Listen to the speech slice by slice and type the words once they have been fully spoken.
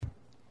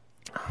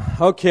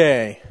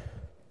Okay.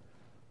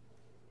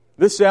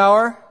 This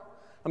hour,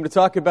 I'm going to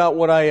talk about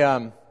what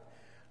I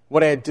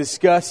had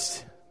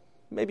discussed,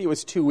 maybe it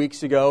was 2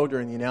 weeks ago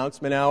during the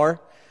announcement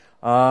hour.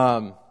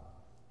 All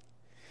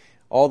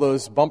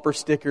those bumper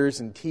stickers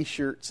and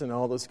T-shirts and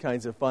all those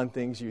kinds of fun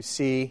things you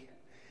see.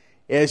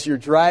 As you're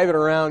driving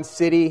around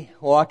city,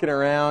 walking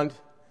around,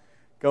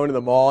 going to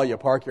the mall, you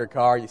park your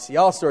car, you see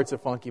all sorts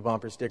of funky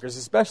bumper stickers,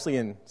 especially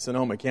in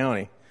Sonoma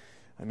County.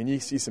 I mean, you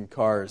see some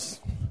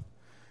cars.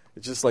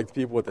 It's just like the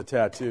people with the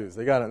tattoos.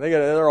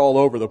 They're all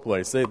over the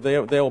place.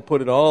 They'll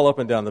put it all up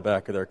and down the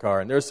back of their car,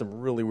 and there's some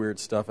really weird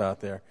stuff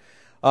out there.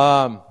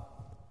 I'm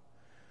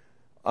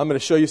going to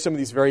show you some of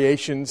these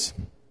variations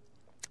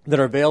that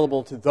are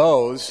available to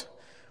those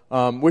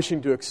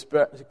wishing to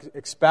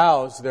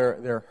espouse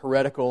their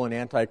heretical and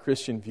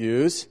anti-Christian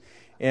views.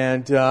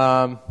 And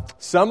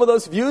some of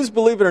those views,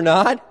 believe it or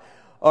not,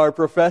 are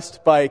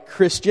professed by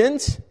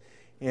Christians,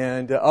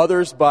 and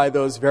others by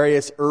those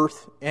various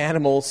earth,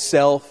 animal,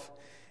 self,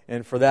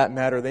 and for that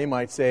matter, they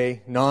might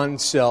say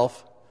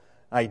non-self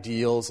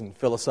ideals and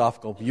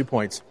philosophical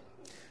viewpoints.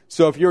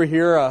 So if you were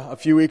here a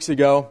few weeks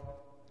ago,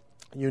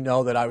 you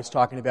know that I was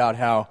talking about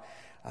how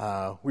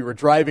we were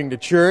driving to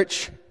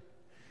church,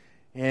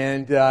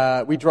 and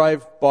we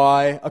drive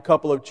by a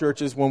couple of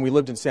churches. When we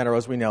lived in Santa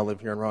Rosa, we now live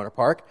here in Rohnert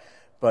Park,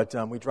 but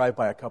we drive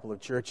by a couple of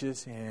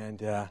churches,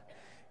 and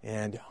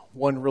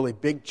one really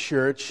big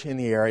church in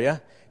the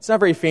area. It's not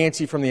very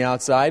fancy from the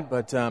outside,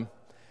 but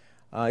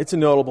it's a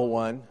notable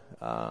one.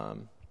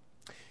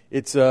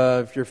 It's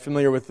if you're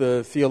familiar with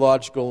the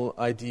theological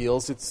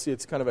ideals, it's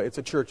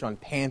a church on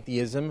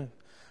pantheism.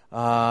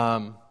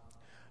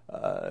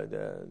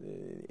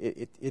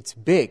 It's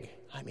big.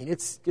 I mean,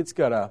 it's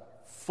got a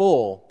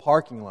full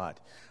parking lot.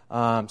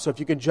 So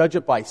if you can judge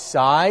it by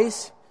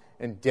size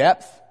and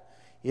depth,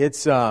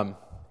 it's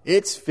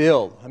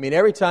filled. I mean,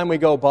 every time we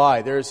go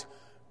by, there's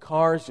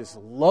cars just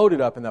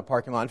loaded up in that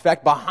parking lot. In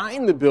fact,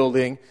 behind the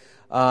building,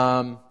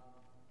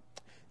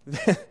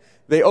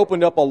 they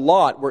opened up a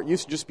lot where it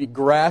used to just be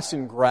grass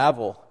and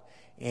gravel,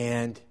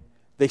 and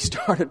they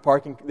started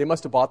parking. They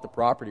must have bought the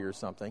property or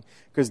something,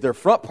 because their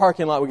front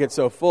parking lot would get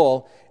so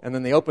full, and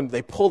then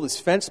they pulled this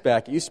fence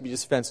back. It used to be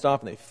just fenced off,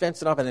 and they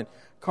fenced it off, and then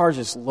cars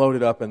just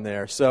loaded up in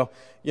there. So,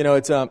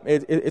 it's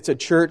a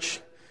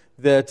church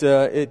that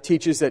it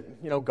teaches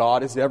that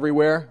God is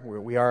everywhere.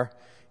 We are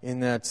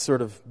in that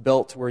sort of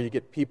belt where you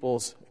get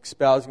people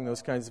espousing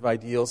those kinds of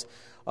ideals,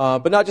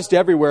 but not just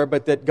everywhere,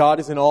 but that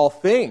God is in all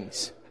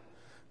things.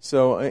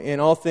 So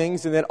in all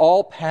things, and that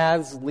all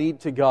paths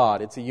lead to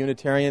God. It's a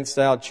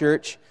Unitarian-style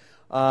church.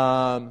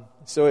 So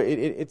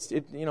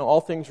all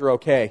things are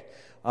okay.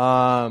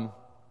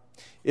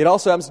 It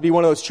also happens to be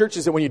one of those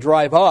churches that when you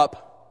drive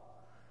up,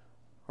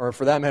 or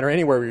for that matter,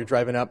 anywhere where you're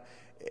driving up,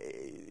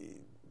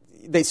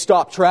 they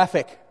stop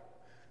traffic.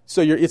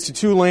 So it's a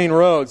 2-lane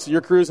road. So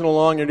you're cruising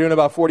along, you're doing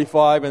about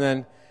 45, and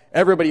then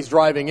everybody's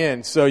driving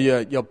in. So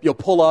you'll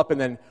pull up, and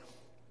then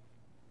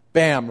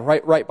bam!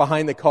 Right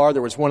behind the car,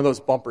 there was one of those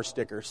bumper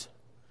stickers.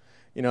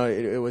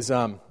 It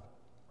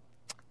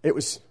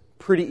was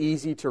pretty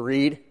easy to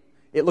read.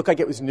 It looked like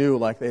it was new,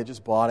 like they had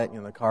just bought it.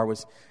 The car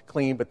was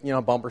clean, but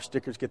bumper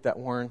stickers get that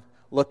worn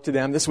look to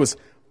them. This was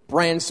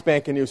brand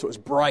spanking new, so it was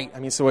bright. I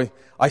mean, so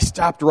I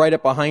stopped right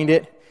up behind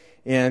it,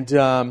 and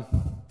the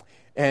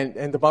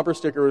bumper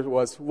sticker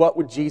was, "What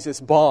would Jesus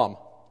bomb?"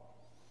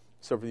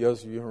 So for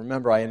those of you who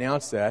remember, I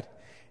announced that,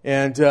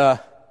 and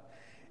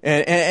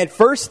at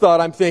first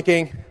thought, I'm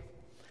thinking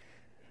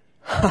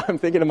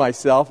to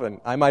myself,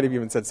 and I might have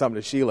even said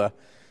something to Sheila.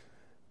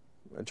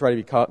 I try to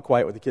be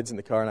quiet with the kids in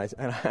the car,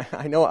 and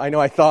I know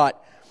I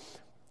thought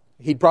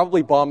he'd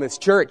probably bomb this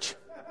church.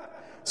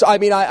 So I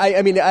mean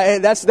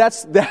that's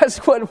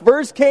what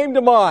first came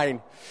to mind,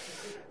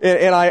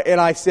 and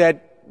I said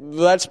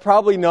that's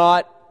probably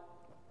not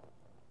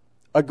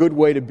a good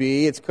way to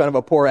be. It's kind of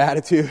a poor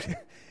attitude,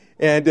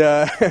 and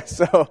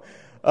so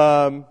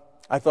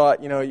I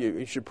thought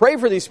you should pray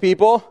for these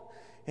people,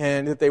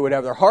 and that they would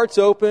have their hearts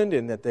opened,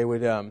 and that they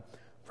would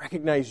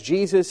recognize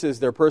Jesus as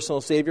their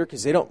personal Savior,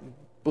 because they don't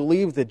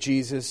believe that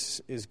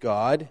Jesus is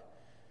God.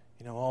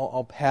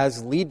 All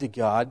paths lead to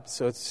God.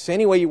 So it's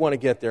any way you want to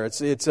get there.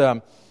 It's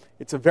a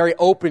very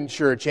open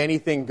church,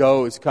 anything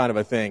goes kind of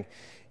a thing.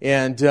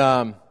 And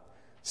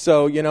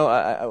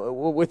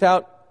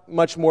without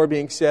much more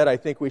being said, I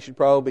think we should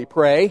probably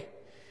pray,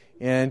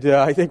 and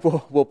I think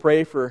we'll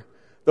pray for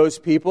those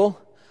people.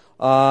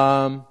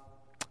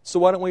 So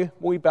why don't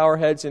we bow our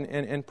heads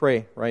and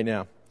pray right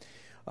now.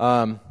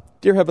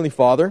 Dear Heavenly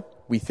Father,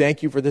 we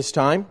thank you for this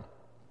time.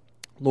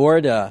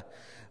 Lord,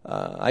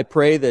 I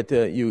pray that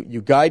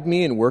you guide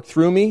me and work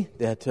through me,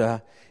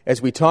 that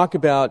as we talk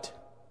about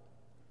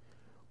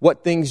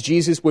what things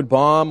Jesus would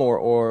bomb,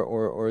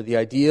 or the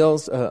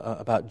ideals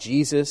about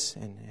Jesus,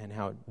 and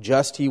how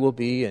just he will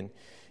be, and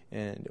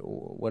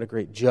what a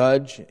great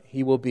judge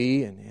he will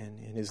be,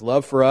 and his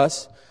love for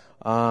us.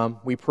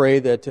 We pray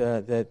that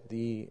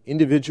the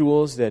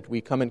individuals that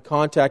we come in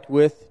contact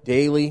with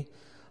daily,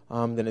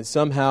 that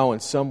somehow,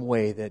 in some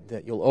way,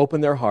 that you'll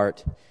open their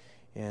heart,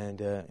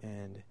 and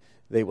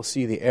they will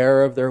see the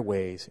error of their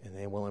ways, and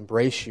they will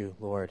embrace you,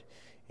 Lord,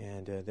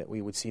 and that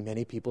we would see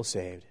many people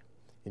saved.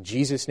 In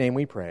Jesus' name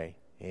we pray.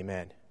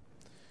 Amen.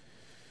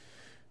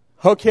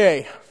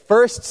 Okay,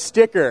 first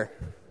sticker.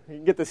 You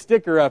can get the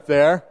sticker up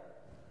there.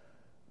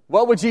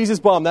 What would Jesus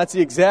bomb? That's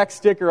the exact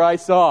sticker I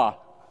saw.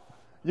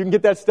 You can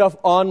get that stuff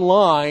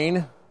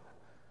online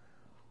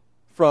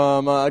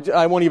from,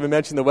 I won't even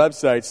mention the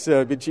websites,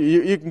 but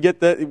you can get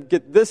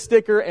this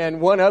sticker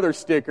and one other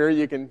sticker.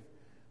 You can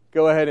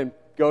go ahead and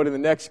go to the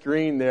next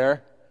screen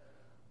there.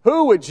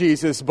 Who would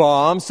Jesus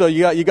bomb? So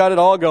you got it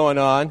all going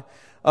on.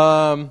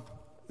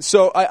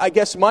 So I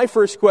guess my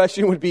first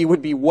question would be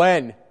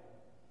when?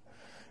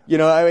 You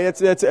know, I mean,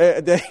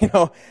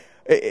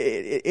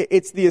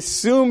 it's the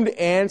assumed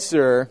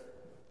answer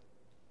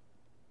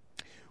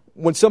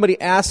when somebody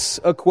asks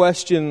a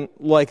question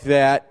like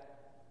that.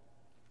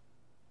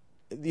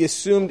 The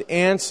assumed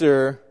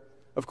answer,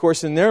 of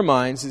course, in their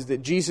minds, is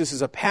that Jesus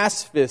is a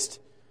pacifist,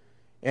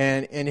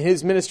 and in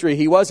his ministry,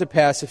 he was a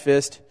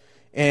pacifist,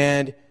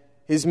 and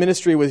his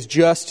ministry was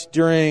just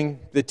during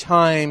the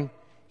time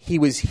he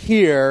was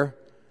here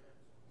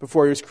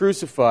before he was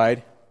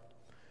crucified.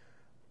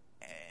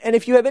 And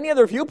if you have any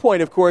other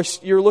viewpoint, of course,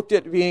 you're looked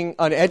at being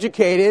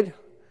uneducated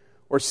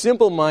or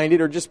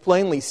simple-minded or just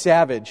plainly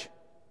savage.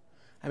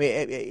 I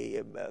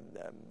mean,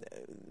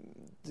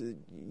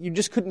 you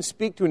just couldn't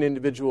speak to an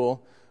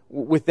individual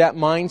with that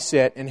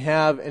mindset and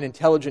have an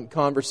intelligent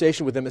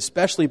conversation with them,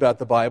 especially about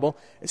the Bible,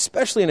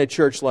 especially in a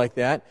church like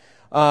that.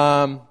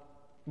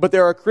 But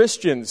there are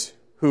Christians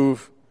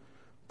who've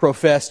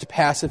professed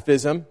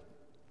pacifism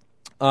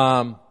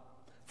for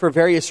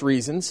various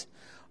reasons.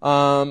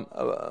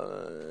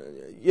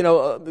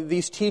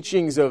 These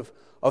teachings of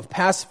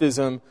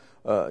pacifism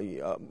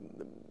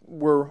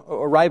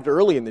arrived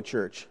early in the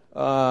church.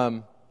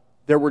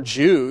 There were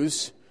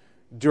Jews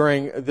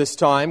during this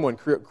time when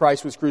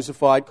Christ was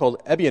crucified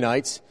called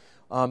Ebionites.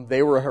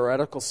 They were a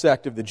heretical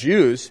sect of the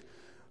Jews.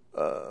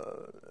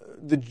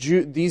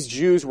 These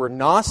Jews were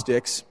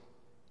Gnostics.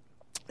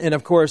 And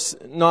of course,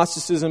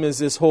 Gnosticism is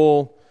this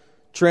whole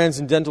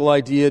transcendental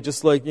idea,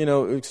 just like,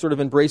 sort of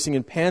embracing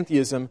in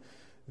pantheism,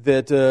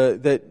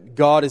 that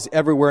God is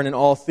everywhere and in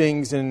all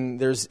things, and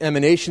there's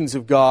emanations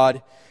of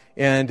God.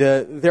 And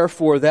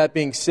therefore, that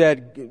being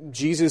said,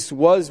 Jesus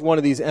was one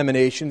of these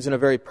emanations, and a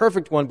very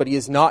perfect one, but he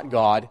is not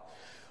God.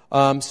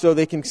 So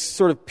they can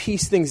sort of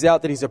piece things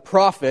out that he's a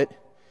prophet,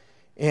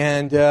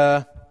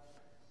 and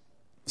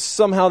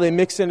somehow they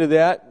mix into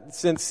that,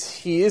 since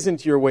he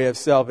isn't your way of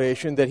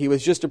salvation, that he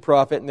was just a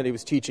prophet and that he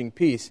was teaching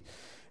peace.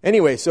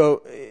 Anyway,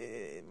 so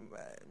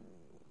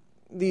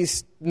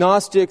these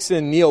Gnostics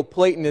and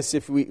Neoplatonists,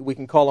 if we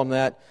can call them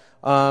that,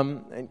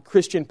 and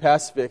Christian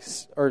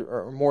pacifists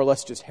are more or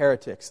less just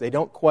heretics. They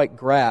don't quite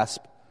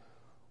grasp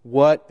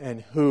what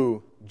and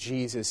who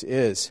Jesus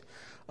is.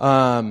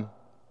 I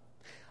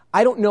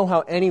don't know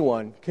how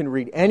anyone can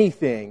read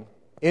anything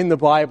in the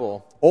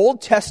Bible,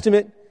 Old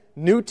Testament,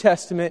 New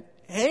Testament,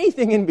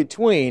 anything in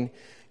between,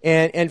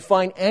 and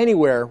find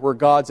anywhere where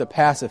God's a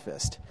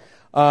pacifist.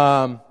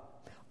 From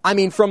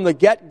the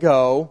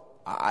get-go,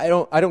 I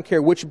don't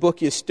care which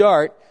book you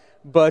start,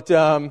 but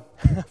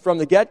from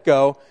the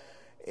get-go,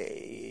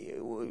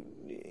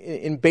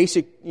 in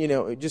basic,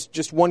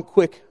 just one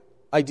quick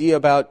idea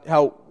about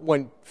how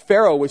when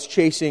Pharaoh was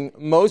chasing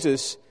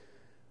Moses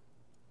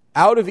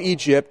out of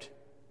Egypt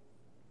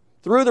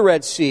through the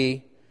Red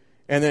Sea,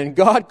 and then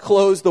God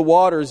closed the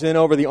waters in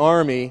over the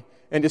army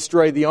and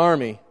destroyed the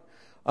army.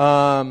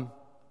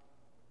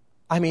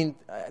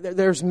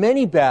 There's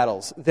many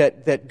battles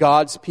that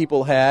God's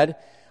people had.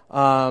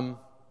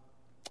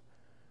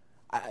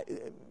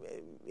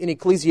 In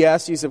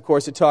Ecclesiastes, of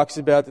course, it talks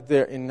about that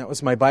there, and that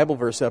was my Bible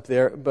verse up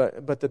there,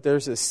 but that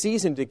there's a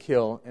season to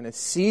kill and a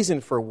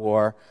season for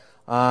war.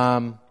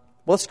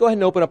 Let's go ahead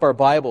and open up our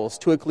Bibles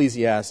to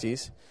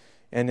Ecclesiastes,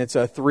 and it's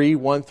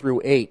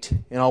 3:1-8,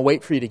 and I'll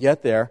wait for you to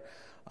get there.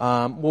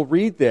 We'll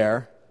read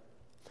there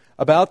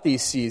about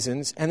these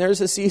seasons, and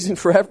there's a season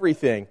for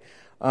everything.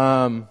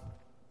 We'll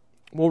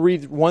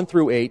read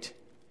 1-8,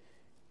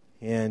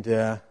 and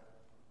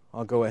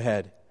I'll go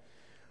ahead.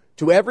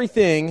 To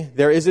everything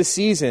there is a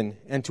season,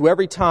 and to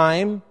every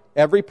time,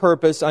 every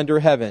purpose under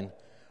heaven.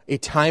 A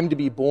time to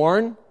be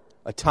born,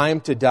 a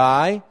time to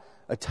die,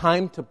 a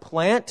time to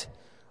plant,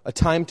 a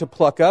time to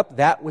pluck up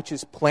that which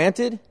is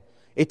planted,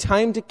 a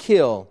time to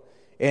kill,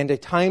 and a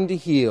time to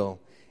heal,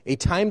 a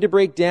time to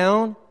break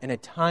down, and a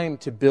time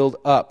to build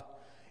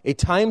up, a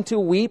time to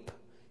weep,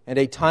 and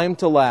a time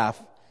to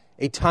laugh,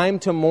 a time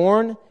to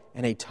mourn,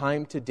 and a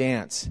time to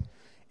dance,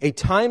 a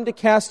time to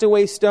cast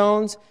away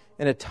stones,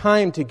 and a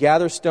time to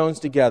gather stones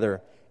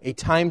together, a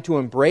time to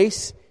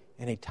embrace,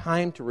 and a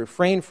time to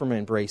refrain from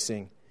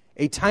embracing,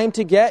 a time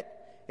to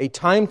get, a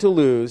time to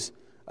lose,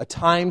 a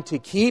time to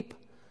keep,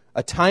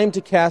 a time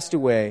to cast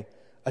away,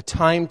 a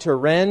time to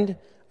rend,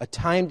 a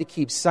time to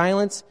keep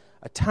silence,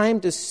 a time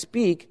to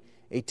speak,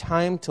 a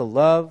time to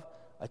love,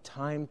 a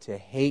time to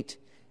hate,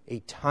 a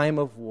time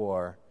of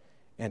war,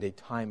 and a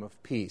time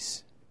of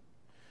peace.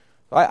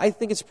 I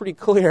think it's pretty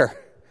clear.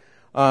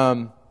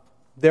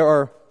 there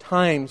are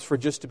times for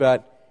just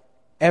about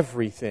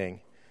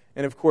everything.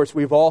 And of course,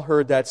 we've all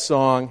heard that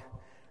song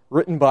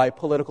written by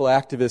political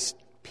activist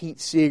Pete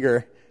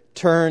Seeger,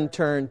 Turn,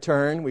 Turn,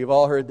 Turn. We've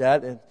all heard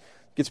that. It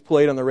gets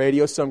played on the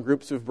radio. Some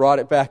groups have brought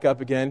it back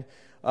up again,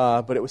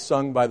 but it was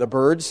sung by the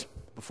Byrds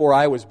before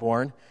I was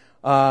born.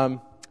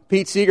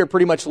 Pete Seeger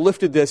pretty much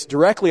lifted this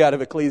directly out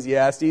of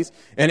Ecclesiastes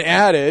and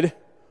added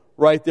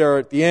right there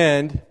at the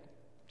end,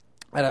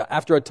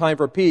 after a time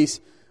for peace,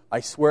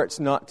 I swear it's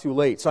not too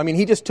late. So,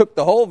 he just took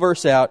the whole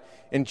verse out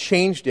and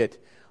changed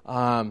it.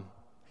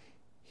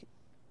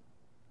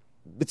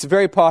 It's a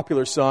very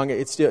popular song.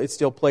 It's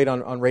still played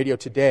on radio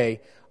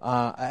today.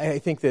 I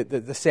think that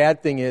the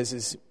sad thing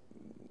is,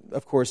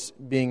 of course,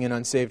 being an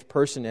unsaved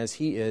person as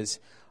he is,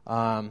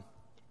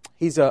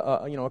 he's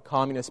a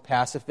communist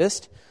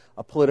pacifist,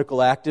 a political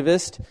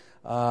activist.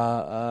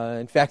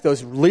 In fact,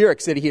 those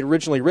lyrics that he had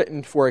originally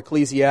written for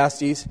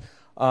Ecclesiastes,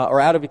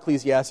 or out of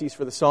Ecclesiastes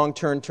for the song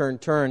Turn, Turn,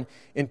 Turn,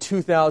 in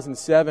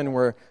 2007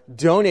 were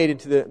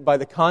donated by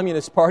the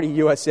Communist Party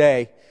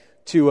USA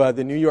to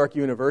the New York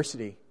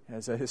University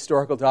as a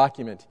historical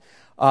document.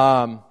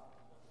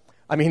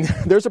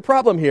 There's a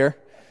problem here.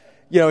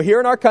 Here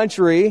in our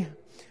country,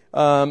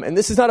 and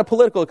this is not a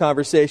political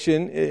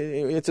conversation.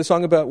 It's a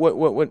song about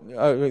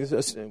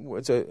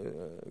it's a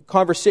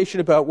conversation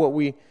about what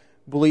we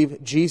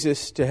believe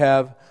Jesus to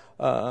have,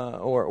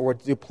 or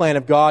what the plan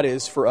of God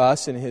is for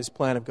us and His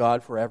plan of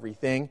God for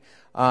everything.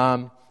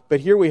 But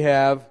here we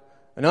have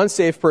an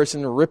unsaved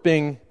person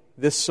ripping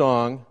this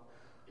song,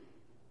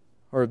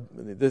 or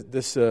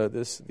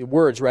the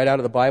words right out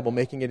of the Bible,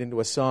 making it into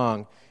a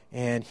song.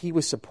 And he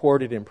was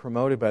supported and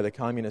promoted by the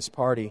Communist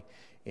Party,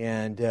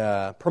 and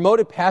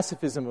promoted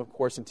pacifism, of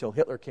course, until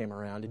Hitler came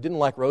around. He didn't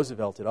like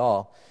Roosevelt at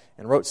all,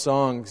 and wrote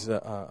songs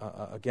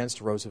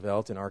against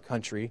Roosevelt in our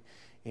country,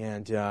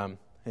 and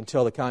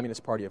until the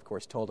Communist Party, of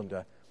course, told him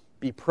to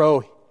be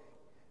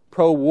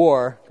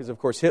pro-war, because, of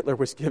course, Hitler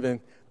was given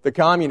the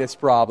communist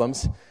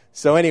problems.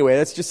 So anyway,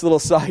 that's just a little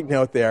side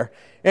note there.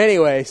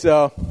 Anyway,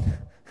 so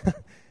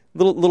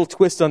little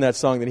twist on that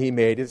song that he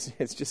made. It's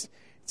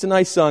a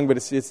nice song, but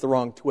it's the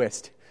wrong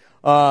twist.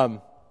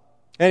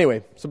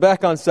 Anyway, so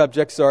back on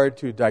subject. Sorry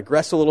to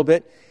digress a little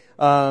bit.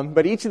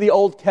 But each of the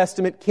Old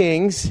Testament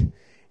kings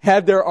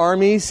had their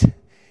armies,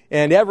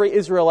 and every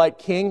Israelite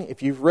king,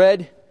 if you've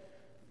read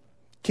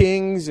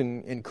Kings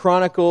and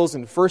Chronicles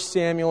and 1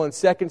 Samuel and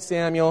 2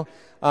 Samuel,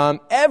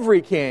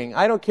 every king,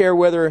 I don't care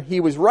whether he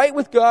was right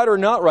with God or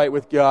not right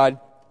with God,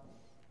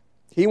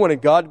 he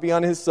wanted God to be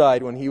on his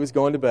side when he was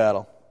going to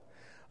battle.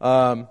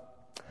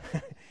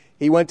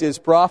 He went to his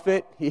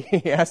prophet.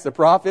 He asked the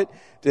prophet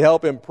to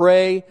help him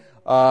pray.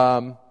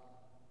 Time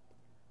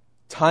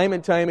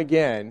and time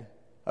again,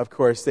 of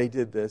course, they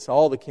did this.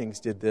 All the kings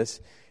did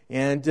this.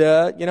 And,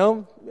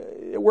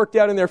 it worked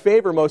out in their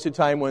favor most of the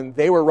time when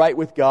they were right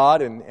with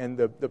God, and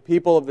the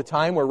people of the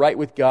time were right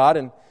with God,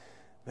 and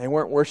they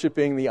weren't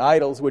worshiping the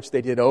idols, which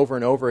they did over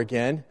and over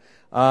again.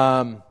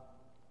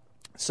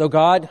 So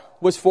God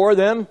was for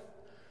them,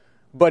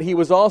 but He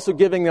was also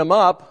giving them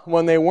up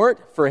when they weren't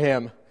for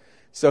Him.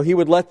 So He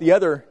would let the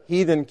other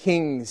heathen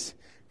kings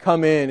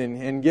come in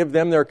and give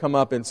them their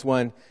comeuppance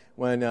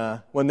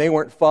when they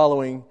weren't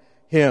following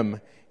Him.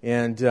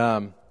 And,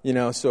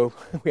 so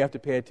we have to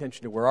pay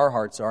attention to where our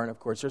hearts are. And, of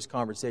course, there's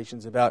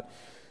conversations about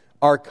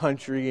our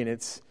country and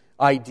its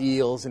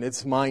ideals and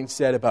its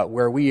mindset about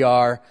where we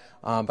are.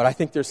 But I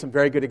think there's some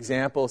very good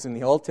examples in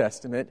the Old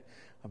Testament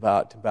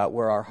about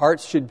where our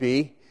hearts should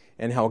be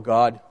and how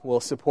God will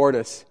support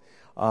us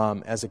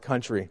as a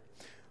country.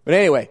 But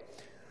anyway,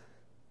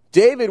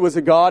 David was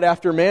a God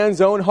after man's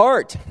own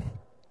heart.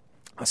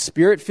 A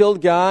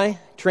Spirit-filled guy,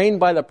 trained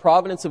by the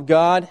providence of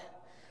God.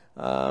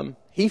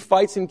 He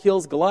fights and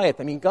kills Goliath.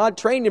 God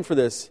trained him for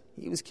this.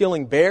 He was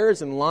killing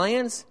bears and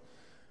lions.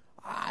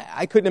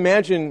 I couldn't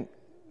imagine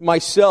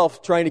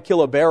myself trying to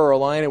kill a bear or a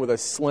lion with a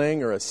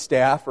sling or a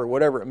staff or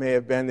whatever it may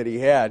have been that he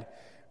had.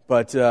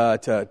 But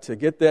to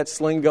get that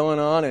sling going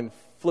on and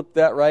flip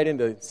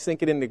that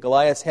sink it into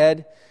Goliath's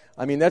head,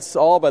 that's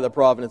all by the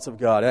providence of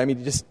God.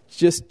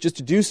 Just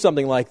to do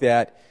something like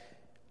that,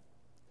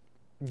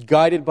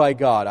 guided by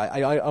God.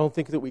 I don't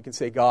think that we can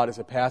say God is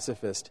a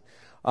pacifist.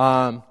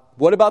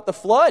 What about the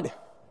flood?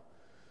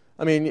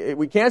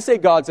 We can't say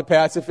God's a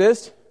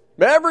pacifist.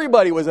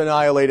 Everybody was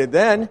annihilated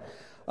then.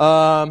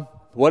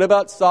 What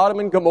about Sodom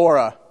and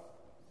Gomorrah?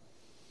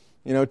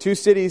 Two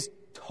cities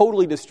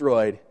totally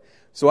destroyed.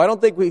 So I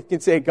don't think we can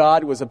say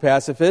God was a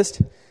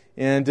pacifist.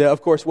 And,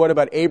 of course, what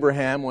about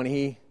Abraham when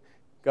he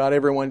got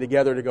everyone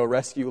together to go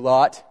rescue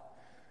Lot?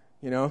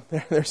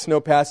 There's no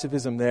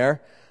pacifism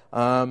there.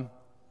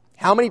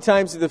 How many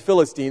times did the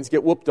Philistines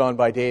get whooped on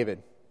by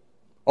David?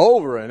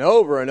 Over and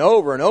over and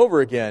over and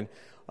over again.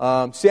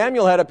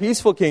 Samuel had a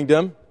peaceful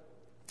kingdom,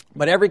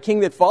 but every king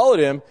that followed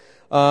him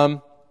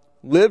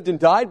lived and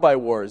died by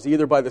wars,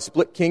 either by the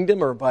split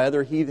kingdom or by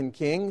other heathen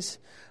kings,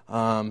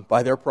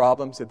 by their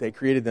problems that they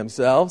created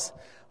themselves.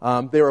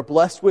 They were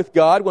blessed with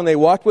God when they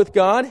walked with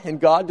God, and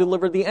God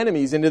delivered the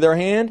enemies into their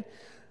hand.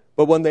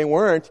 But when they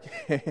weren't,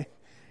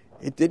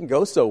 it didn't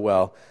go so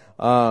well.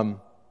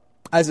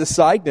 As a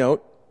side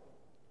note,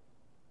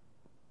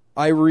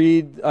 I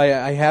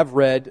have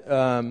read,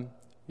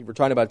 we were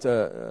talking about,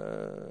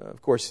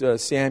 of course,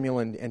 Samuel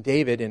and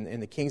David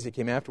and the kings that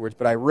came afterwards,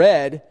 but I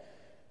read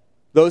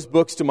those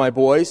books to my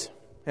boys,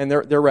 and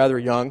they're rather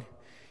young.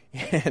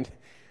 And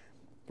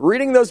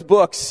reading those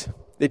books,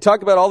 they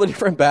talk about all the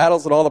different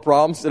battles and all the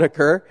problems that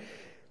occur.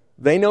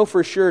 They know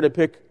for sure to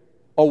pick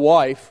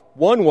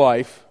one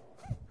wife,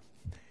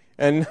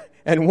 and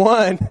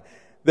one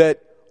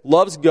that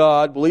loves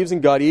God, believes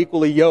in God,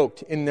 equally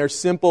yoked in their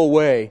simple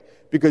way.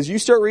 Because you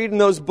start reading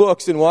those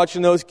books and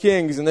watching those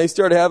kings, and they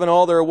started having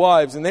all their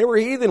wives, and they were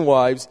heathen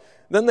wives.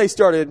 Then they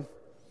started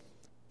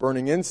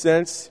burning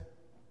incense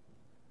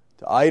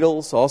to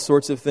idols, all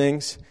sorts of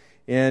things.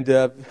 And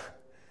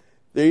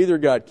they either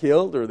got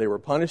killed, or they were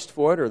punished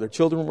for it, or their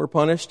children were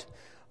punished.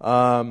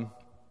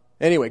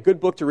 Anyway, good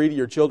book to read to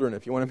your children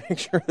if you want to make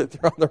sure that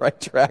they're on the right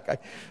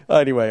track.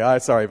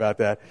 Sorry about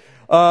that.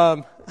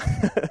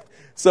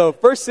 So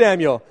 1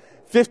 Samuel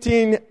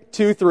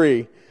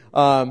 15:2-3.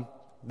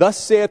 Thus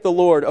saith the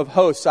Lord of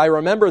hosts, I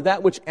remember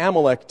that which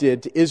Amalek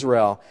did to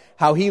Israel,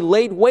 how he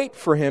laid wait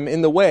for him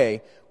in the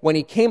way, when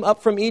he came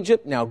up from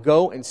Egypt. Now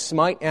go and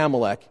smite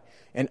Amalek,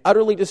 and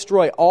utterly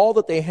destroy all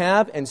that they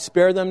have, and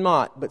spare them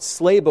not, but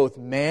slay both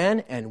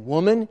man and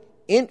woman,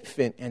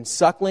 infant and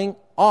suckling,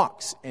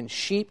 ox and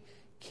sheep,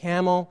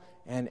 camel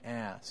and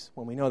ass.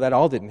 Well, we know that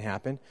all didn't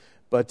happen,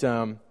 but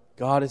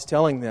God is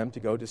telling them to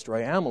go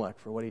destroy Amalek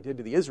for what he did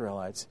to the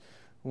Israelites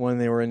when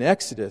they were in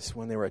Exodus,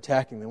 when they were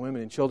attacking the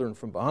women and children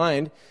from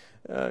behind.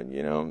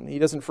 He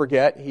doesn't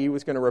forget. He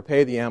was going to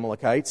repay the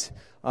Amalekites.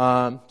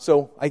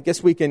 So I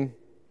guess we can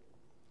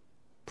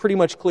pretty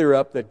much clear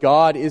up that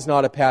God is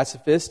not a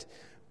pacifist,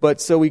 but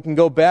so we can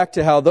go back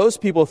to how those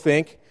people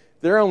think.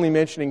 They're only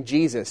mentioning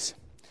Jesus.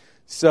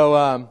 So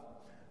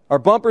our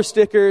bumper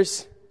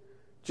stickers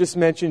just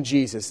mention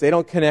Jesus. They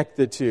don't connect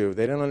the two.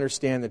 They don't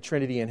understand the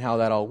Trinity and how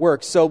that all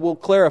works. So we'll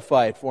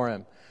clarify it for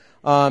him.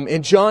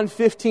 In John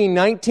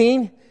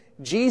 15:19,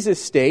 Jesus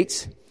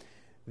states,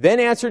 Then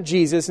answered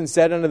Jesus and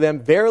said unto them,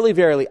 Verily,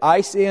 verily,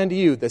 I say unto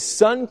you, the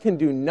Son can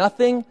do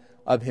nothing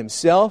of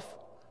himself,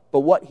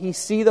 but what he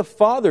see the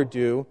Father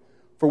do,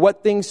 for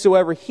what things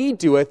soever he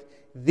doeth,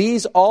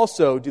 these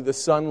also do the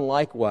Son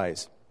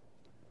likewise.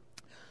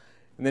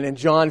 And then in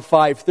John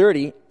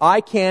 5:30,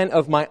 I can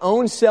of my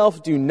own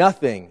self do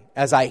nothing.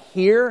 As I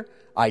hear,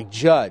 I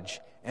judge,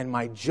 and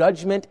my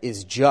judgment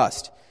is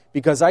just,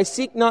 because I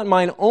seek not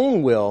mine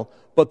own will,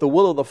 but the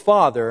will of the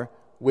Father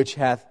which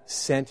hath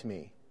sent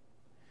me.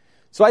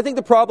 So I think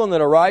the problem that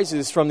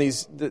arises from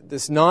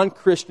this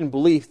non-Christian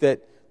belief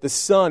that the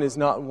Son is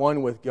not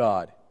one with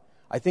God,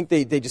 I think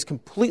they just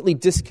completely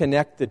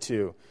disconnect the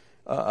two.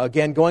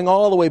 Again, going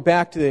all the way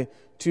back to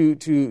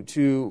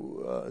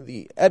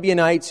the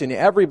Ebionites and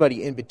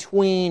everybody in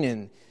between,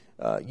 and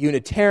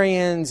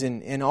Unitarians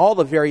and all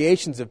the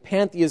variations of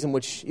pantheism,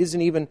 which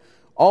isn't even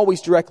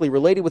always directly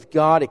related with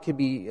God. It could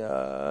be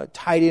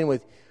tied in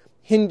with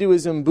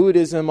Hinduism,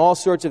 Buddhism, all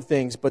sorts of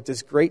things. But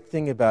this great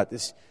thing about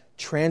this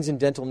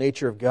transcendental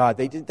nature of God,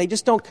 they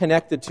just don't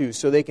connect the two,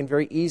 so they can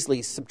very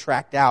easily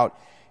subtract out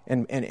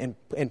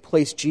and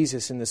place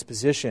Jesus in this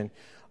position.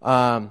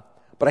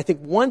 But I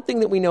think one thing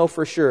that we know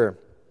for sure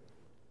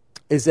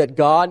is that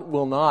God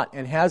will not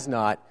and has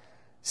not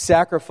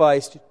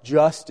sacrificed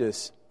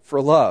justice for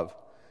love.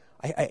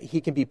 He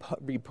can be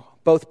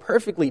both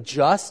perfectly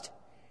just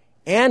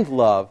and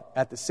love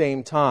at the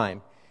same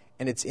time.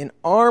 And it's in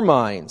our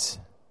minds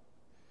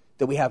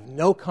that we have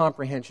no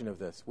comprehension of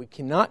this. We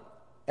cannot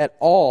at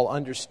all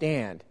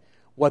understand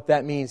what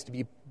that means to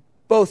be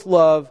both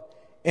love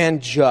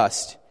and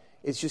just.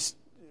 It's just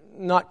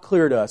not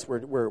clear to us.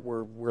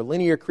 We're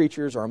linear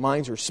creatures. Our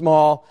minds are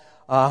small.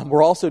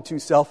 We're also too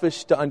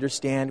selfish to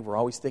understand. We're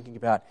always thinking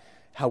about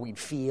how we'd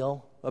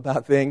feel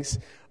about things.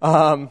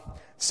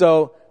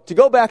 So to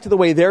go back to the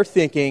way they're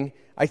thinking,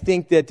 I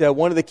think that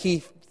one of the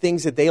key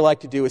things that they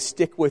like to do is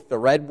stick with the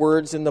red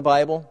words in the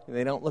Bible.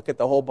 They don't look at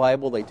the whole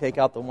Bible. They take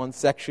out the one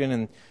section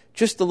and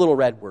just the little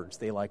red words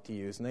they like to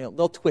use. And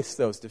they'll twist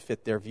those to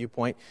fit their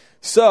viewpoint.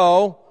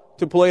 So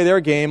to play their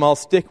game, I'll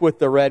stick with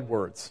the red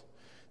words.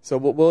 So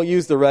we'll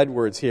use the red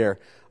words here.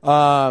 There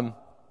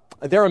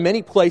are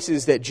many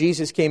places that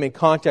Jesus came in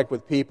contact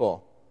with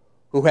people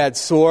who had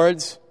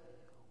swords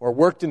or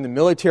worked in the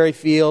military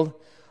field.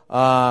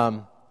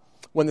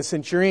 When the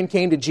centurion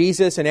came to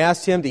Jesus and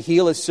asked him to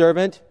heal his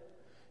servant,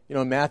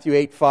 Matthew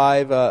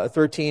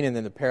 8:5-13, and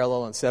then the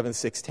parallel in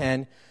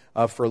 7:6-10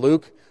 for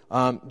Luke,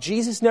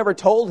 Jesus never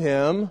told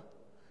him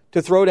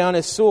to throw down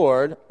his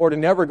sword or to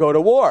never go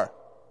to war.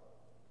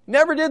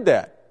 Never did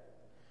that.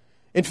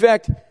 In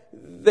fact,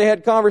 they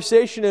had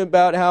conversation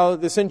about how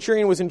the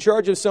centurion was in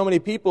charge of so many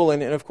people,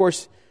 and of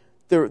course,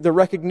 the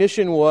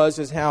recognition was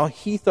as how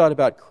he thought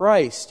about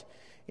Christ,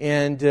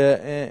 and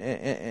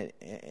there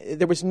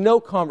was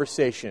no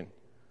conversation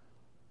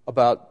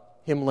about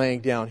him laying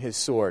down his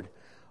sword.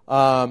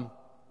 There's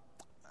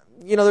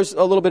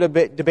a little bit of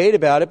debate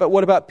about it, but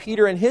what about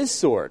Peter and his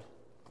sword?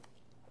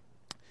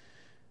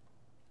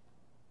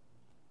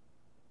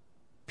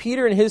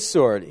 Peter and his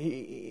sword,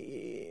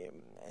 he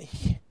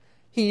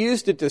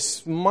used it to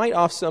smite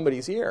off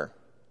somebody's ear.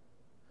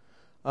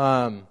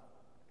 When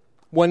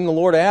the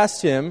Lord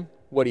asked him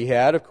what he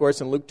had, of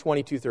course, in Luke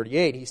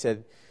 22:38, he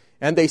said,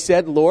 "And they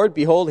said, Lord,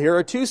 behold, here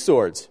are 2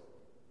 swords.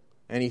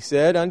 And he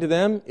said unto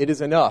them, It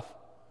is enough."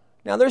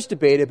 Now, there's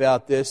debate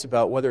about this,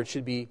 about whether it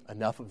should be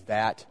enough of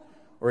that,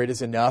 or it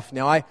is enough.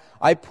 Now,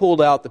 I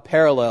pulled out the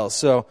parallels,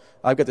 so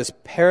I've got this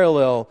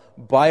parallel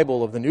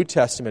Bible of the New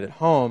Testament at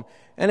home,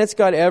 and it's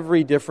got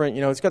every different,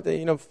 it's got the,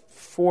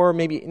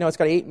 it's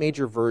got 8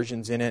 major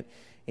versions in it,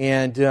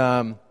 and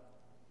I'm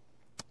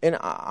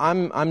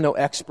no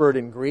expert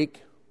in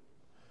Greek.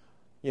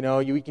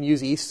 You can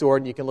use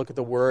e-sword and you can look at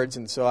the words,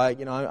 and so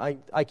I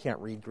can't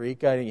read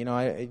Greek.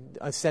 A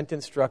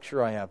sentence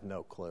structure, I have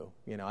no clue.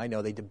 I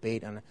know they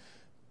debate on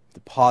the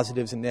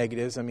positives and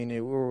negatives. I mean,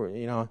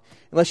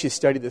 unless you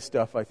study this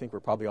stuff, I think we're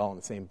probably all in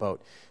the same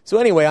boat. So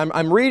anyway,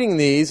 I'm reading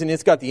these, and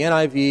it's got the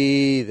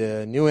NIV,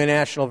 the New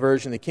International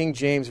Version, the King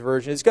James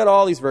Version. It's got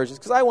all these versions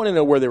because I want to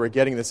know where they were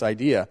getting this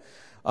idea.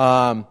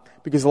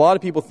 Because a lot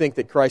of people think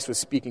that Christ was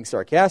speaking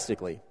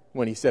sarcastically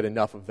when he said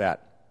enough of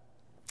that.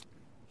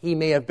 He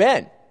may have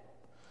been.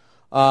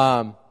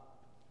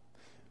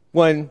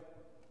 When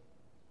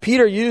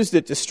Peter used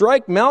it to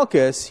strike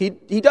Malchus,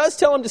 he does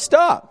tell him to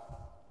stop.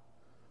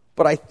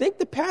 But I think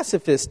the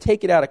pacifists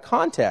take it out of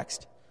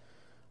context.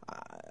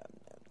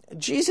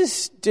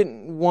 Jesus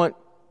didn't want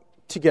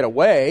to get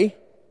away.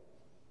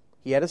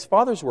 He had his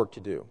Father's work to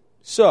do.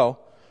 So,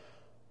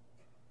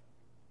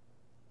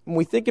 when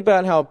we think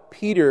about how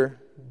Peter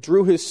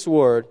drew his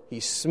sword, he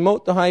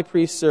smote the high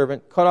priest's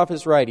servant, cut off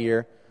his right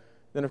ear.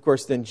 Then, of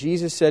course,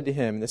 Jesus said to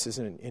him, this is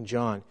in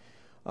John,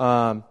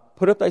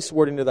 "Put up thy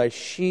sword into thy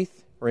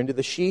sheath, or into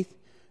the sheath.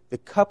 The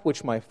cup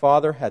which my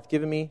Father hath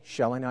given me,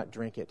 shall I not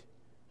drink it?"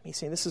 And he's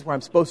saying, this is where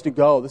I'm supposed to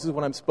go. This is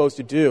what I'm supposed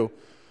to do.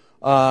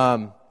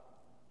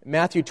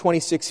 Matthew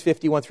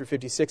 26:51 through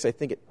 56, I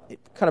think it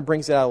kind of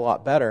brings it out a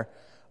lot better.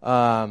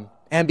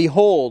 "And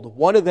behold,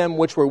 one of them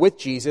which were with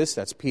Jesus,"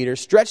 that's Peter,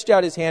 "stretched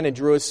out his hand and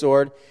drew his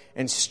sword,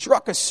 and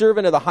struck a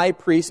servant of the high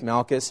priest,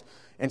 Malchus,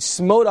 and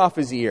smote off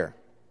his ear.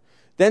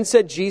 Then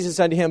said Jesus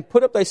unto him,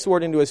 Put up thy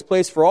sword into his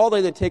place, for all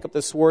they that take up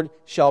the sword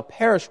shall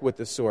perish with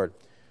the sword."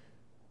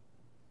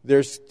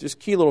 There's this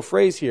key little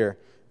phrase here.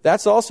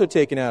 That's also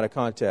taken out of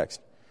context.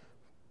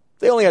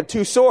 They only had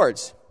 2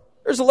 swords.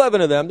 There's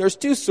 11 of them. There's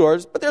 2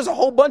 swords, but there's a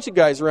whole bunch of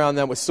guys around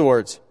them with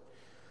swords.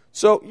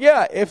 So,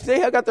 yeah, if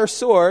they have got their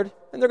sword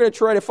and they're going to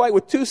try to fight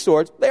with 2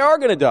 swords, they are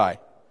going to die.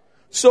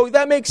 So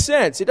that makes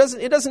sense. It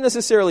doesn't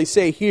necessarily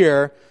say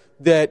here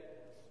that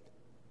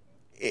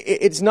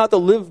it's not the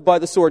live by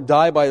the sword,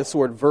 die by the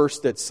sword verse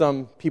that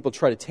some people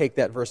try to take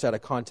that verse out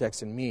of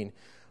context and mean.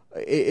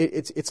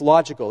 It's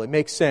logical. It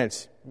makes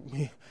sense.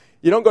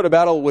 You don't go to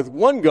battle with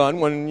one gun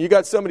when you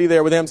got somebody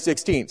there with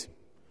M16s.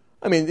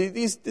 I mean,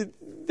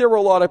 there were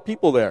a lot of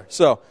people there.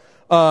 So,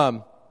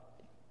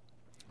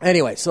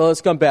 anyway, so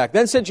let's come back.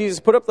 "Then said Jesus,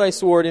 Put up thy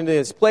sword into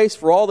his place,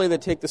 for all they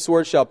that take the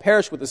sword shall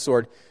perish with the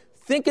sword.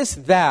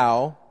 Thinkest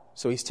thou,"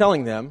 so he's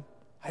telling them,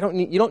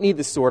 you don't need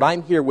the sword,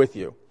 I'm here with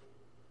you.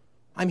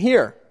 I'm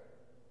here.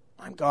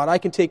 I'm God, I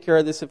can take care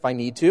of this if I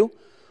need to.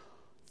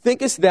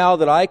 "Thinkest thou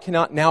that I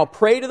cannot now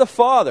pray to the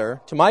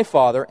Father, to my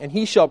Father, and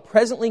he shall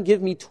presently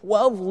give me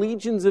 12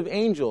 legions of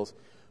angels?"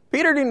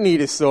 Peter didn't need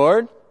his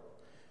sword.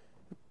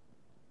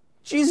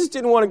 Jesus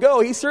didn't want to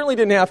go. He certainly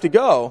didn't have to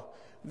go.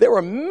 There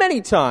were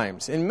many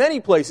times in many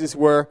places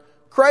where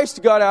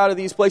Christ got out of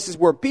these places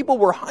where people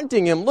were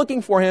hunting him,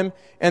 looking for him,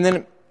 and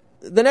then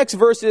the next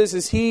verse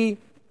is he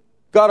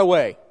got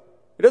away.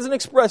 It doesn't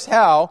express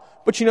how,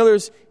 but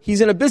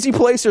he's in a busy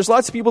place, there's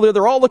lots of people there,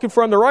 they're all looking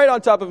for him, they're right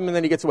on top of him, and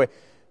then he gets away.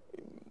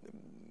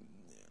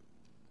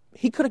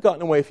 He could have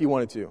gotten away if he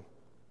wanted to.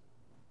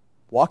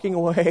 Walking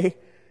away,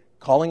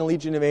 calling a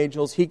legion of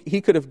angels,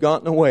 he could have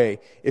gotten away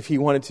if he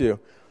wanted to.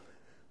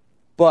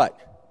 But,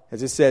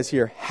 as it says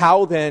here,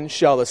 "How then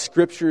shall the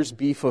Scriptures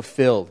be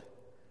fulfilled?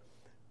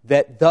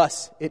 That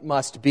thus it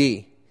must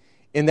be.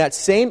 In that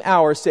same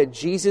hour said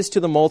Jesus to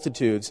the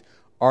multitudes,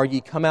 Are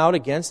ye come out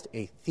against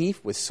a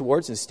thief with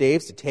swords and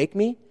staves to take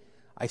me?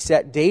 I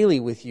sat daily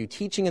with you,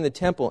 teaching in the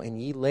temple,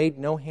 and ye laid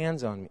no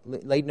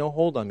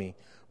hold on me.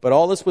 But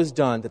all this was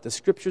done, that the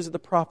Scriptures of the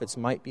prophets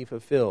might be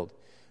fulfilled.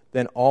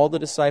 Then all the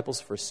disciples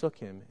forsook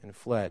him and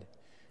fled."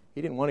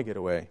 He didn't want to get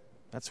away.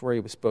 That's where he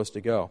was supposed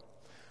to go.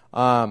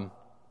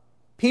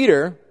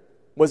 Peter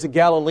was a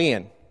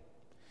Galilean.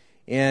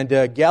 And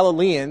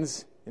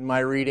Galileans, in my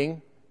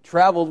reading,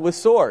 traveled with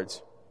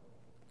swords.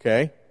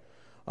 Okay?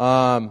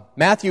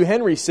 Matthew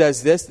Henry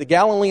says this, "The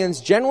Galileans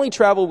generally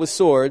traveled with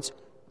swords.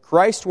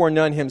 Christ wore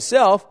none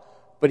himself,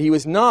 but he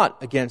was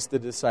not against the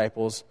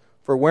disciples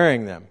for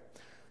wearing them."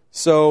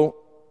 So,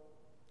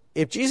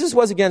 if Jesus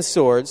was against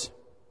swords,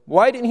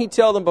 why didn't he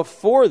tell them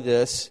before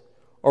this,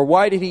 or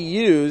why did he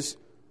use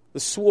the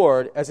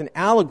sword as an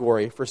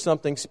allegory for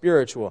something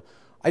spiritual?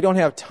 I don't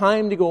have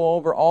time to go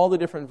over all the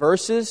different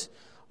verses.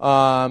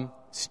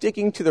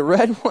 Sticking to the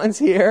red ones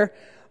here.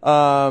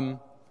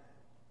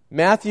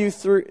 Matthew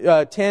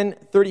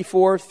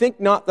 10:34, think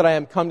not that I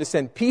am come to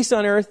send peace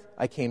on earth.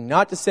 I came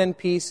not to send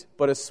peace,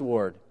 but a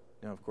sword.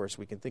 Now, of course,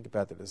 we can think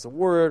about that as a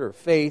word or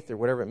faith or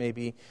whatever it may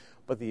be,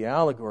 but the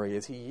allegory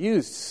is he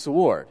used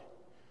sword.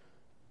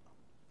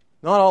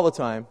 Not all the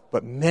time,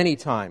 but many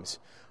times.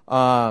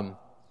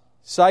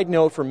 Side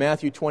note for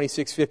Matthew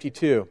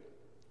 26:52.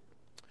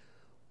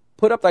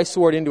 Put up thy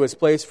sword into its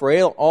place, for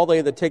all they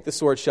that take the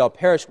sword shall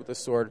perish with the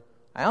sword.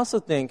 I also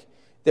think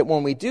that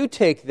when we do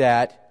take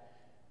that,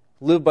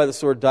 live by the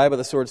sword, die by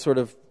the sword sort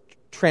of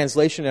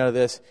translation out of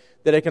this,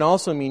 that it can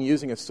also mean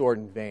using a sword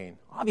in vain.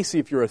 Obviously,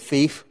 if you're a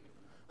thief,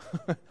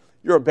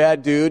 you're a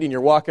bad dude, and you're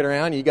walking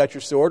around, and you got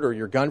your sword, or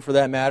your gun for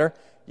that matter,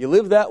 you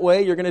live that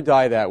way, you're going to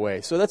die that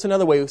way. So that's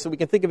another way. So we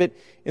can think of it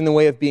in the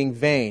way of being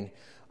vain.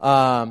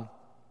 Luke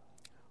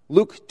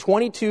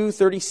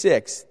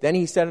 22:36, then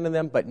he said unto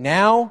them, but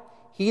now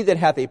he that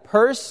hath a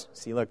purse,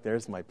 see, look,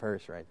 there's my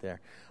purse right there.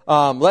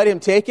 Let him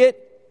take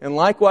it, and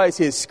likewise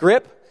his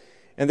scrip,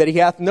 and that he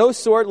hath no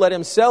sword, let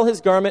him sell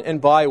his garment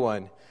and buy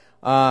one.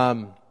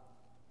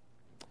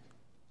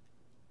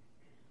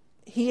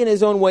 He, in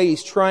his own way,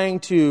 he's trying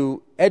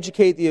to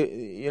educate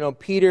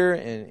Peter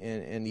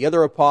and the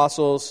other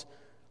apostles,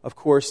 of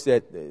course,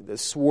 that the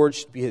sword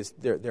should be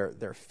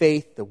their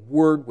faith, the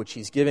word which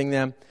he's giving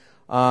them.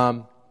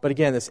 But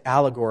again, this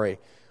allegory.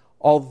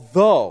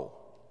 Although,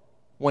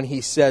 when he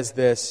says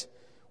this,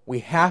 we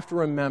have to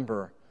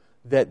remember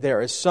that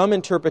there are some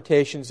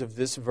interpretations of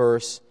this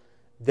verse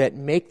that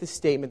make the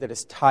statement that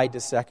is tied to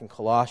 2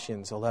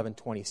 Colossians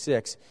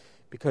 11:26,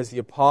 because the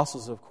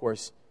apostles, of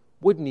course,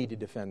 would need to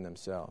defend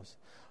themselves.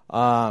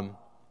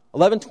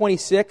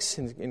 11:26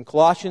 in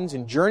Colossians,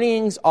 in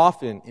journeyings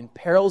often, in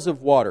perils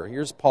of water,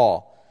 here's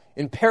Paul,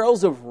 in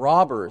perils of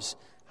robbers.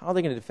 How are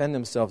they going to defend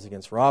themselves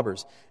against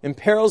robbers? In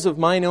perils of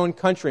mine own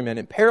countrymen,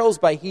 in perils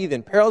by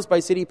heathen, perils by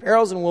city,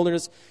 perils in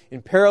wilderness,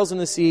 in perils in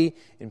the sea,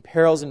 in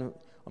perils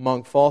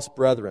among false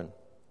brethren.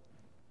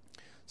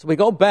 So we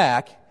go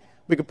back,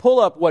 we could pull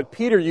up what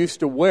Peter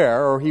used to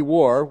wear, or he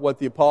wore, what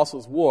the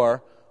apostles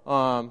wore.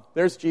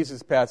 There's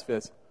Jesus' past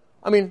fist.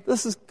 I mean,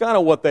 this is kind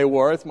of what they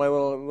wore. It's my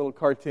little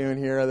cartoon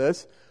here of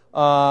this.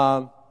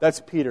 That's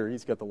Peter.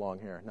 He's got the long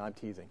hair. No, I'm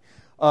teasing.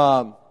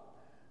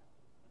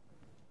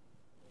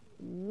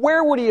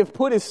 Where would he have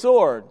put his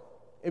sword?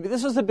 If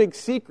this was a big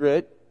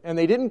secret, and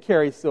they didn't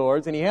carry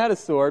swords, and he had a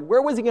sword,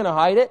 where was he going to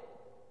hide it?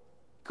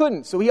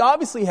 Couldn't. So he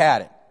obviously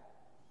had it.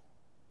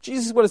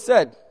 Jesus would have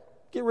said,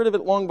 get rid of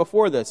it long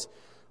before this.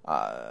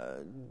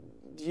 Do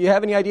you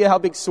have any idea how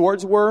big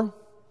swords were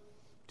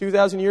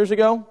 2,000 years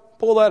ago?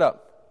 Pull that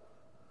up.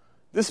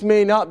 This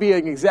may not be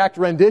an exact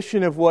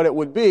rendition of what it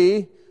would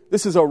be.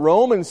 This is a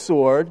Roman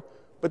sword,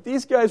 but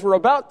these guys were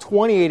about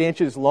 28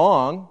 inches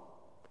long,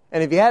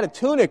 and if you had a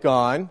tunic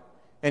on,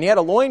 and you had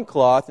a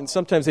loincloth, and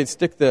sometimes they'd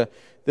stick they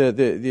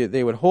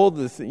would hold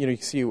the, you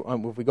can see,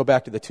 if we go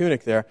back to the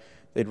tunic there,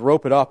 they'd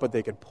rope it up, but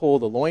they could pull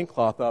the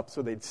loincloth up,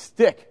 so they'd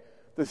stick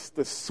the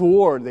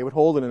sword, they would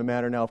hold it in a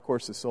manner. Now, of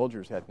course, the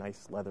soldiers had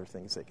nice leather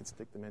things they could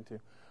stick them into.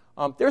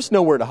 There's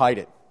nowhere to hide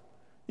it.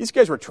 These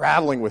guys were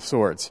traveling with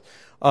swords.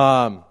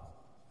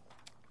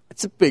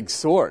 It's a big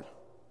sword.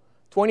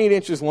 28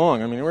 inches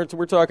long. I mean,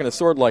 we're talking a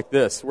sword like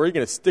this. Where are you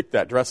going to stick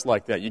that dressed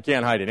like that? You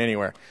can't hide it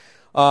anywhere.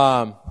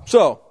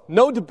 So,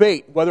 no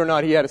debate whether or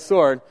not he had a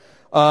sword.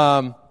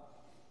 But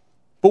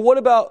what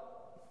about,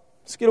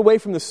 let's get away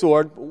from the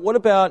sword, but what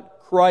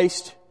about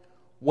Christ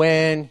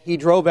when he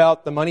drove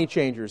out the money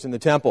changers in the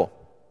temple?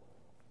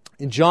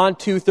 In John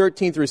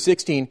 2:13 through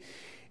 16,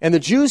 and the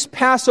Jews'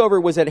 Passover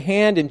was at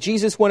hand, and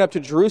Jesus went up to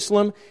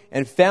Jerusalem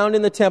and found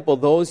in the temple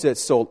those that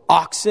sold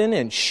oxen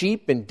and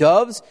sheep and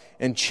doves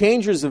and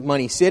changers of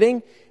money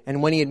sitting.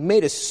 And when he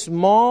made a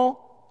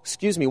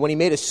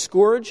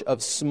scourge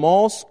of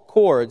small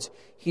cords,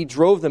 he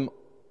drove them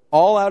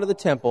all out of the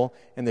temple,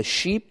 and the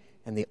sheep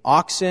and the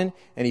oxen,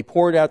 and he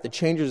poured out the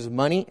changers of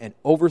money and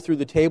overthrew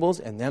the tables,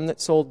 and them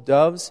that sold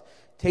doves.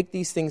 Take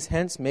these things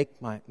hence, make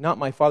not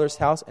my Father's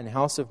house an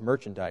house of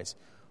merchandise.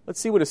 Let's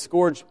see what a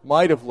scourge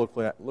might have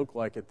looked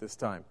like at this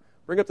time.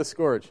 Bring up the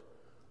scourge.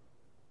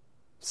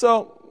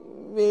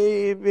 So,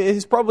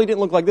 it probably didn't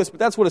look like this, but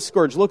that's what a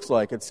scourge looks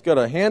like. It's got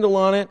a handle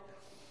on it,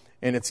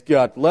 and it's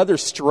got leather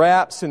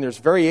straps, and there's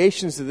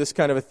variations of this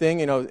kind of a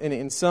thing.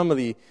 In some of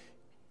these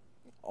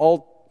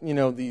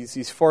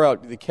far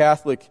out, the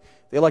Catholic,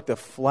 they like to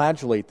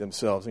flagellate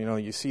themselves.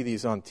 You see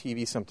these on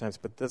TV sometimes,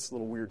 but that's a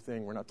little weird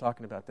thing. We're not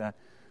talking about that.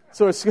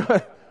 So a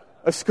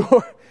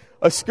scourge,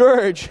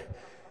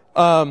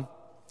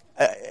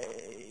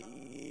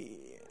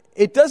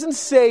 it doesn't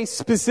say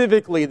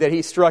specifically that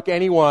he struck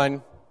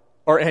anyone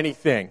or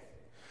anything.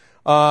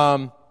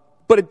 But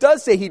it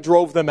does say he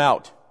drove them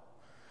out.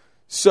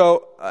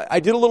 So I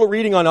did a little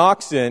reading on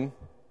oxen,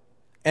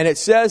 and it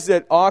says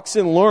that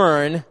oxen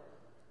learn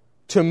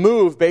to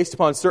move based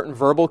upon certain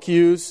verbal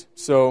cues.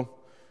 So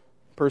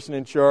person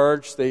in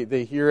charge,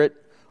 they hear it.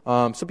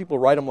 Some people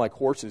ride them like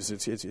horses.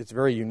 It's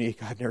very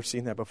unique. I've never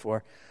seen that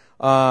before.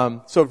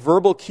 So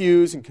verbal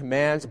cues and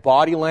commands,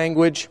 body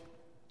language,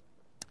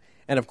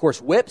 and of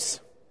course whips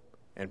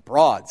and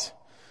broads.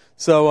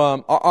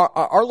 So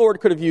our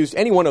Lord could have used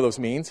any one of those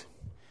means.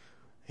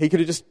 He could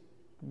have just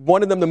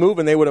wanted them to move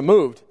and they would have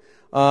moved.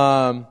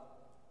 But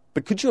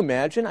could you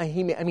imagine?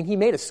 He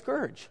made a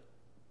scourge.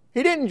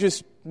 He didn't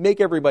just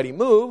make everybody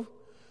move.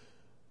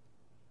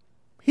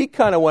 He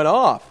kind of went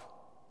off.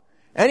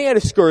 And he had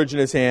a scourge in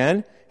his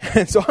hand.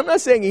 And so I'm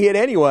not saying he hit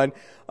anyone,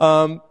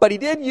 but he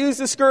did use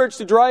the scourge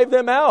to drive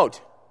them out.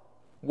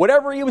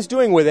 Whatever he was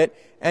doing with it,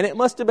 and it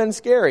must have been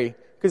scary.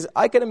 Because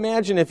I can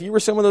imagine if you were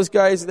some of those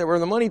guys that were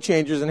the money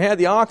changers and had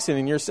the oxen,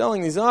 and you're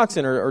selling these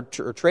oxen or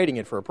trading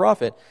it for a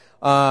profit,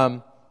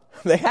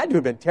 they had to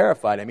have been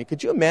terrified. I mean,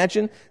 could you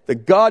imagine the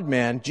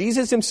God-man,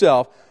 Jesus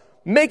himself,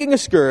 making a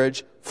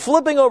scourge,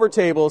 flipping over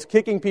tables,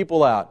 kicking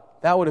people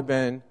out? That would have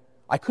been,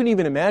 I couldn't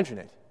even imagine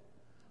it.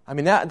 I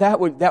mean, that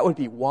would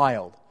be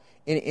wild.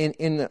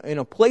 In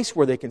a place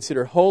where they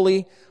consider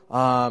holy,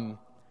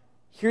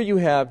 here you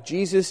have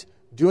Jesus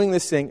doing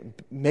this thing,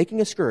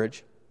 making a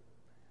scourge,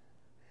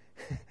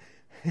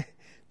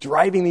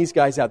 driving these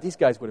guys out. These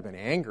guys would have been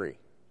angry.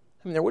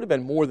 I mean, there would have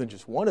been more than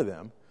just one of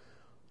them.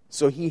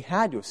 So he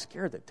had to have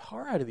scared the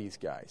tar out of these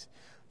guys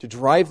to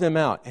drive them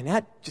out. And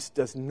that just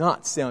does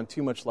not sound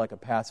too much like a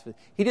pacifist.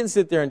 He didn't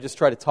sit there and just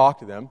try to talk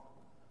to them.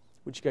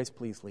 Would you guys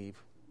please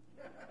leave?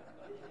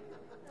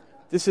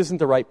 This isn't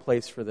the right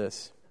place for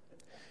this.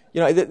 You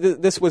know,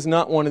 this was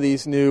not one of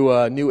these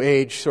new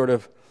age sort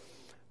of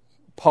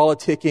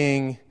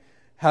politicking,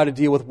 how to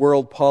deal with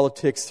world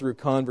politics through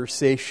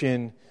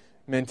conversation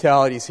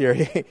mentalities here.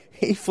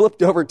 He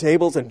flipped over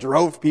tables and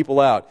drove people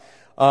out.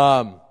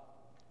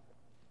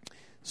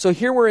 So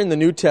here we're in the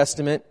New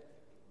Testament.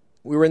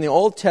 We were in the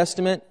Old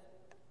Testament,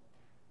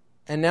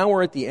 and now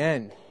we're at the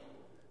end.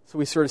 So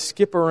we sort of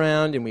skip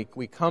around and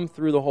we come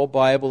through the whole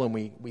Bible, and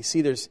we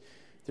see there's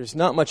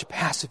not much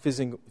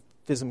pacifism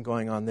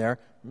going on there.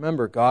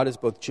 Remember, God is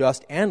both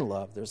just and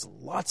love. There's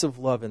lots of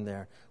love in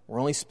there. We're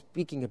only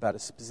speaking about a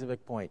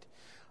specific point.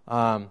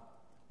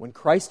 When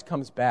Christ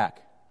comes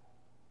back,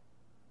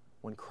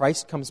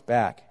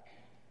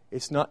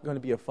 it's not going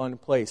to be a fun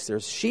place.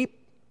 There's sheep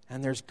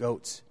and there's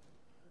goats.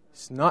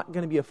 It's not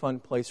going to be a fun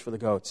place for the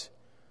goats.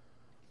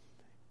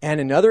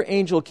 And another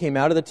angel came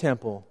out of the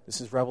temple,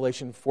 this is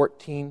Revelation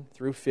 14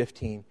 through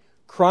 15,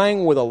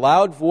 crying with a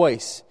loud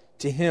voice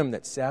to him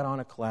that sat on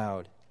a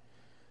cloud,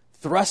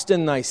 "Thrust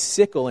in thy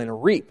sickle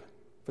and reap,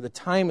 for the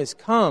time is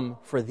come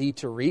for thee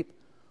to reap,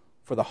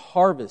 for the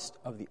harvest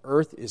of the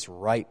earth is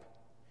ripe."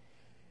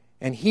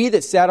 And he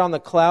that sat on the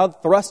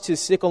cloud thrust his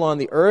sickle on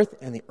the earth,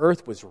 and the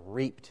earth was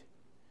reaped.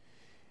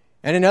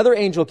 And another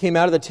angel came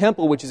out of the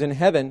temple which is in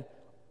heaven,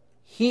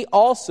 he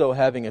also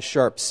having a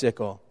sharp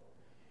sickle.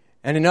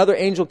 And another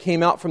angel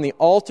came out from the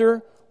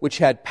altar, which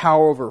had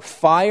power over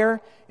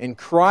fire, and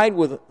cried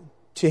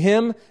to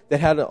him that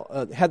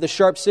had the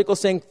sharp sickle,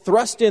 saying,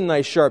 "Thrust in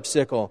thy sharp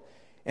sickle,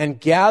 and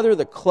gather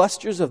the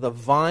clusters of the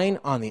vine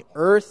on the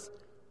earth,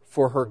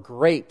 for her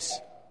grapes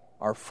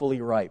are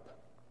fully ripe."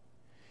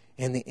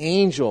 And the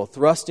angel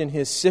thrust in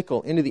his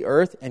sickle into the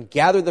earth, and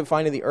gathered the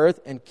vine of the earth,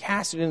 and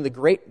cast it into the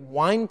great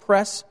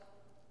winepress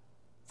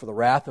for the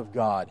wrath of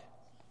God.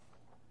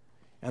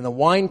 And the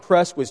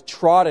winepress was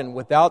trodden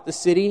without the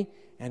city,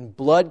 and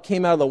blood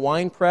came out of the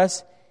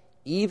winepress,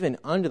 even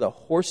unto the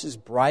horses'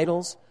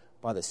 bridles,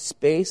 by the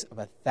space of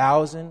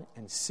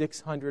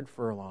 1,600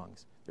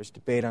 furlongs. There's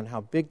debate on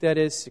how big that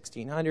is,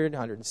 1,600,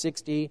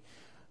 160,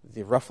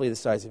 roughly the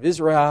size of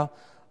Israel,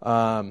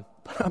 but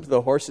up to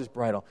the horse's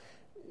bridle.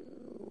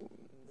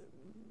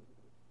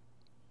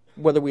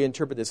 Whether we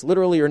interpret this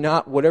literally or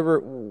not, whatever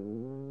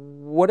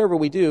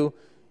we do,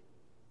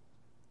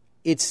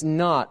 it's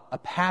not a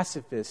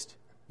pacifist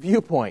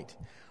viewpoint.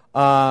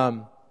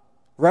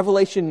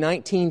 Revelation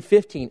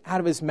 19:15, out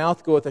of his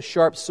mouth goeth a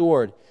sharp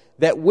sword,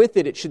 that with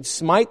it should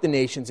smite the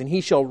nations, and he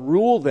shall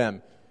rule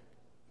them.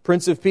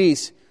 Prince of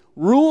Peace,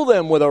 rule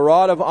them with a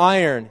rod of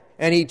iron,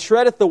 and he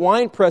treadeth the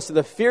winepress of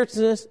the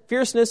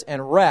fierceness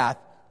and wrath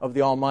of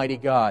the Almighty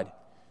God.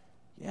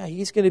 Yeah,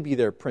 he's going to be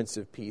their Prince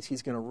of Peace.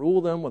 He's going to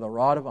rule them with a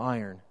rod of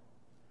iron.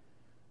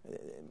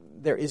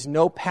 There is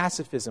no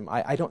pacifism.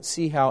 I don't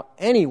see how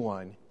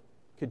anyone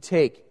could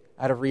take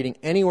out of reading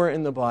anywhere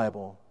in the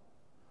Bible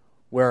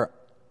where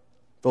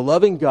the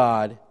loving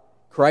God,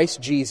 Christ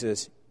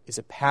Jesus, is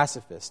a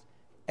pacifist.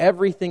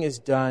 Everything is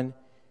done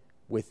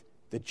with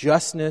the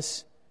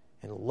justness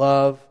and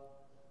love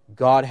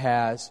God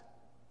has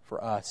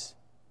for us.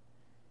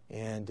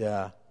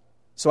 And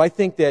so I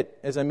think that,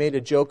 as I made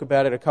a joke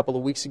about it a couple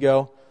of weeks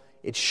ago,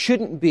 it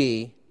shouldn't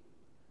be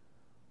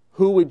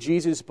who would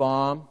Jesus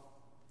bomb,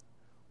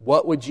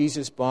 what would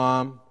Jesus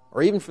bomb,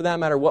 or even for that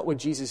matter, what would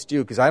Jesus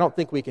do? Because I don't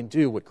think we can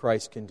do what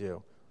Christ can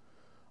do.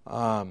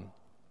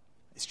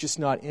 It's just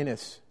not in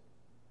us.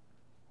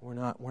 We're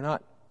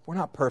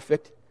not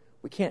perfect.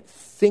 We can't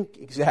think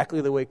exactly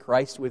the way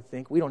Christ would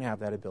think. We don't have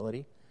that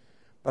ability.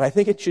 But I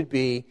think it should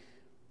be,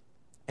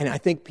 and I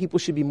think people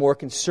should be more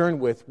concerned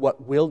with,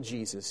 what will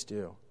Jesus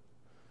do?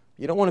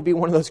 You don't want to be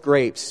one of those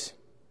grapes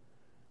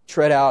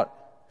tread out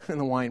in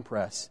the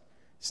winepress.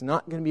 It's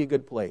not going to be a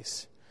good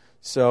place.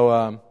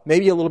 So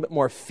maybe a little bit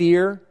more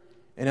fear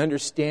and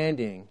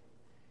understanding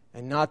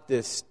and not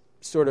this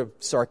sort of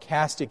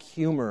sarcastic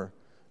humor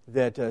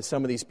that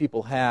some of these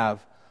people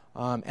have.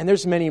 And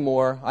there's many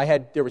more.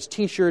 There was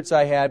T-shirts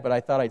I had, but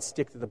I thought I'd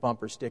stick to the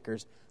bumper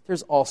stickers.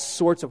 There's all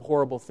sorts of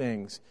horrible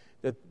things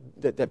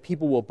that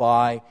people will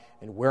buy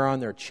and wear on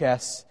their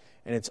chests,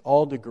 and it's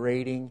all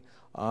degrading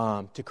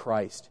to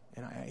Christ.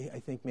 And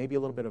I think maybe a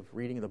little bit of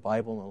reading of the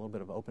Bible and a little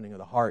bit of opening of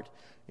the heart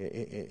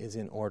is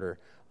in order.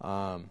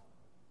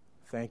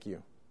 Thank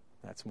you.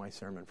 That's my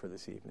sermon for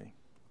this evening.